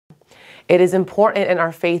It is important in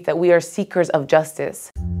our faith that we are seekers of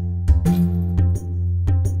justice.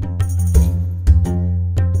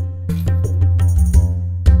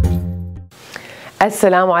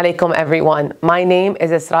 Assalamu alaikum everyone. My name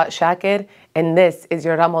is Isra Chaker and this is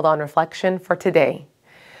your Ramadan reflection for today.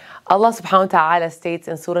 Allah subhanahu wa ta'ala states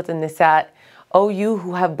in Surah An-Nisa, "O you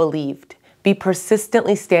who have believed, be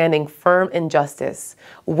persistently standing firm in justice.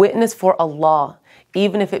 Witness for Allah,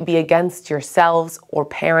 even if it be against yourselves or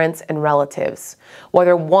parents and relatives.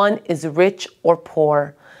 Whether one is rich or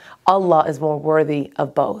poor, Allah is more worthy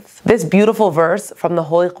of both." This beautiful verse from the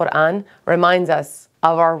Holy Qur'an reminds us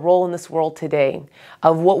of our role in this world today,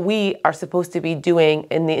 of what we are supposed to be doing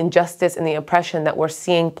in the injustice and the oppression that we're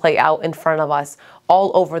seeing play out in front of us all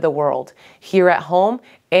over the world, here at home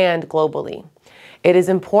and globally. It is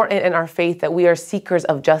important in our faith that we are seekers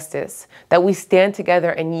of justice, that we stand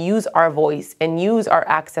together and use our voice and use our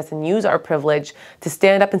access and use our privilege to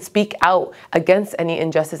stand up and speak out against any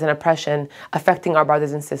injustice and oppression affecting our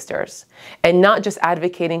brothers and sisters. And not just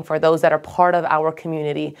advocating for those that are part of our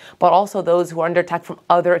community, but also those who are under attack from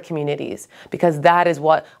other communities, because that is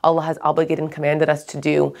what Allah has obligated and commanded us to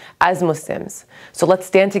do as Muslims. So let's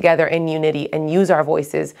stand together in unity and use our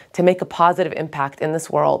voices to make a positive impact in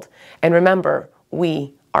this world. And remember,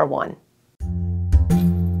 we are one.